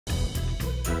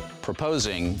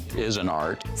Proposing is an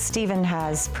art. Stephen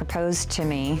has proposed to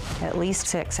me at least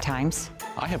 6 times.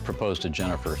 I have proposed to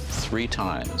Jennifer 3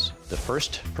 times. The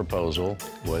first proposal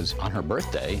was on her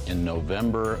birthday in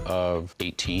November of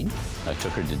 18. I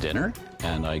took her to dinner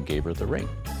and I gave her the ring.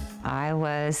 I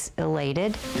was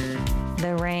elated.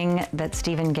 The ring that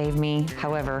Stephen gave me,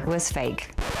 however, was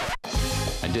fake.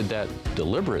 I did that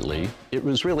deliberately. It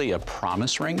was really a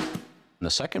promise ring. The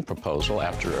second proposal,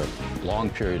 after a long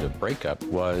period of breakup,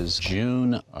 was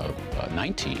June of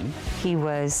 19. He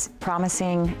was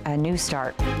promising a new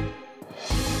start.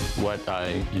 What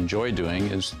I enjoy doing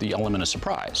is the element of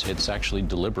surprise. It's actually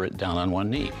deliberate down on one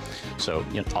knee. So,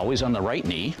 always on the right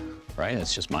knee, right?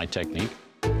 That's just my technique.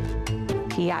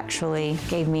 He actually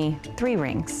gave me 3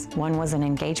 rings. One was an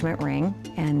engagement ring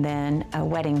and then a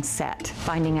wedding set,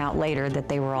 finding out later that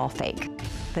they were all fake.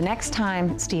 The next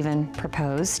time Stephen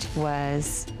proposed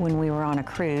was when we were on a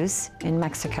cruise in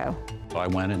Mexico. I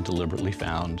went and deliberately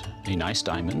found a nice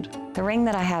diamond. The ring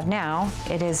that I have now,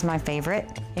 it is my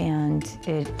favorite, and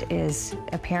it is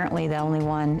apparently the only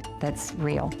one that's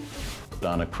real.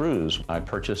 On a cruise, I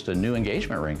purchased a new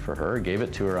engagement ring for her, gave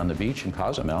it to her on the beach in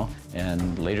Cozumel,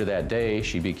 and later that day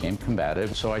she became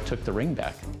combative, so I took the ring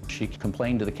back. She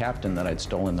complained to the captain that I'd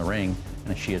stolen the ring,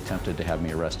 and she attempted to have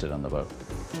me arrested on the boat.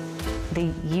 The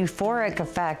euphoric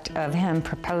effect of him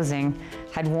proposing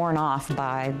had worn off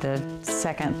by the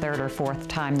 2nd, 3rd, or 4th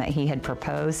time that he had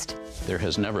proposed. There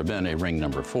has never been a ring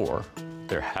number 4.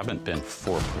 There haven't been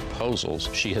 4 proposals.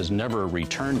 She has never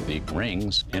returned me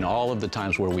rings. In all of the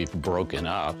times where we've broken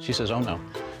up, she says, oh no,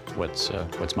 what's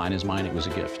mine is mine, it was a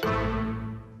gift.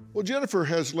 Well, Jennifer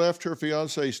has left her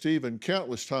fiancé, Stephen,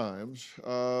 countless times,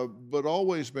 but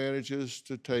always manages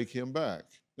to take him back.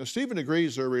 Now, Stephen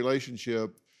agrees their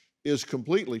relationship is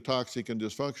completely toxic and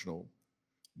dysfunctional,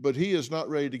 but he is not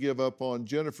ready to give up on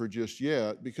Jennifer just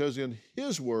yet because, in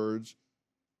his words,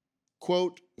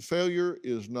 quote, failure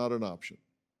is not an option.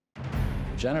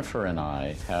 Jennifer and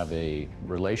I have a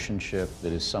relationship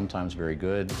that is sometimes very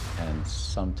good and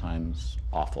sometimes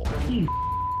awful. You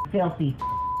filthy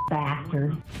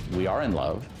bastard. We are in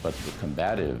love, but the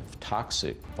combative,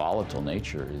 toxic, volatile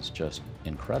nature is just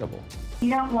incredible. You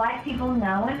don't like people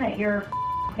knowing that you're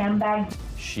a scumbag?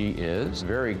 She is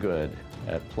very good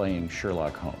at playing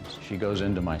Sherlock Holmes. She goes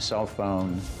into my cell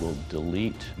phone, will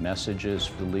delete messages,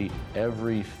 delete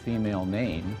every female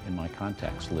name in my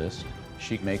contacts list.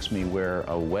 She makes me wear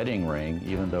a wedding ring,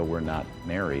 even though we're not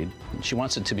married. She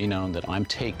wants it to be known that I'm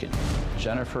taken.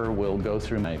 Jennifer will go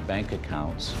through my bank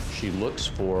accounts. She looks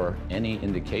for any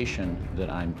indication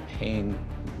that I'm paying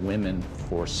women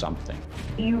for something.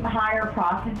 You hire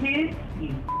prostitutes,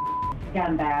 you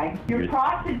scumbag. You're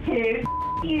prostitutes,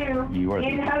 you are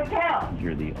in hotels.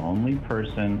 You're the only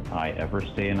person I ever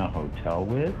stay in a hotel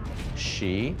with.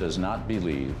 She does not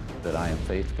believe that I am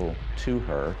faithful to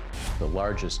her. The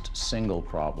largest single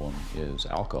problem is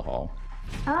alcohol.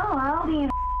 Oh, I'll be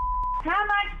how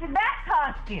much did that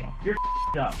cost you? You're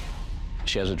up.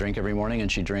 She has a drink every morning,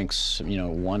 and she drinks,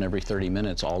 one every 30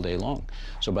 minutes all day long.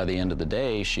 So by the end of the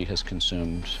day, she has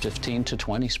consumed 15 to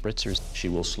 20 spritzers. She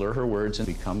will slur her words and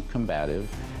become combative.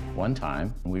 One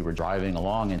time, we were driving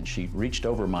along, and she reached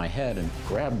over my head and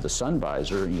grabbed the sun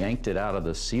visor, yanked it out of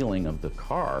the ceiling of the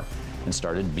car, and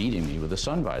started beating me with the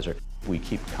sun visor. We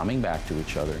keep coming back to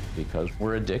each other because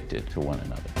we're addicted to one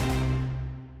another.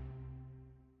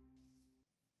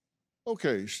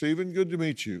 Okay, Stephen, good to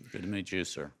meet you. Good to meet you,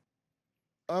 sir.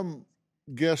 I'm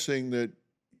guessing that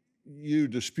you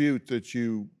dispute that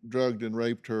you drugged and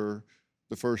raped her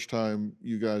the first time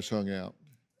you guys hung out.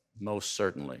 Most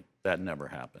certainly. That never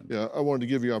happened. Yeah, I wanted to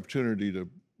give you opportunity to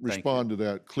respond to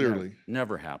that clearly.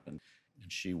 Never happened.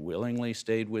 And she willingly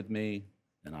stayed with me,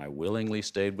 and I willingly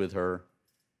stayed with her,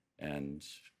 and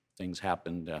things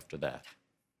happened after that.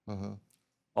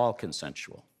 All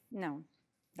consensual. No,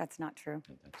 that's not true.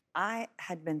 I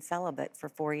had been celibate for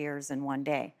 4 years and 1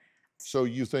 day. So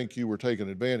you think you were taken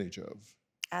advantage of?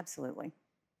 Absolutely.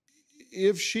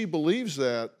 If she believes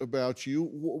that about you,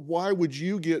 why would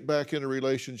you get back in a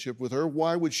relationship with her?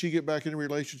 Why would she get back in a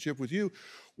relationship with you?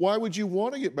 Why would you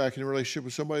want to get back in a relationship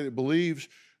with somebody that believes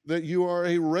that you are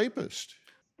a rapist?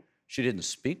 She didn't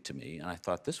speak to me, and I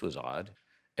thought this was odd.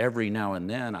 Every now and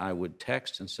then I would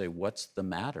text and say, "What's the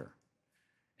matter?"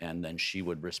 And then she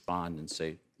would respond and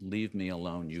say, "Leave me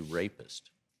alone, you rapist."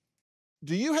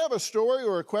 Do you have a story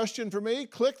or a question for me?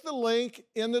 Click the link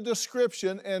in the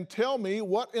description and tell me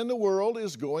what in the world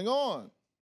is going on.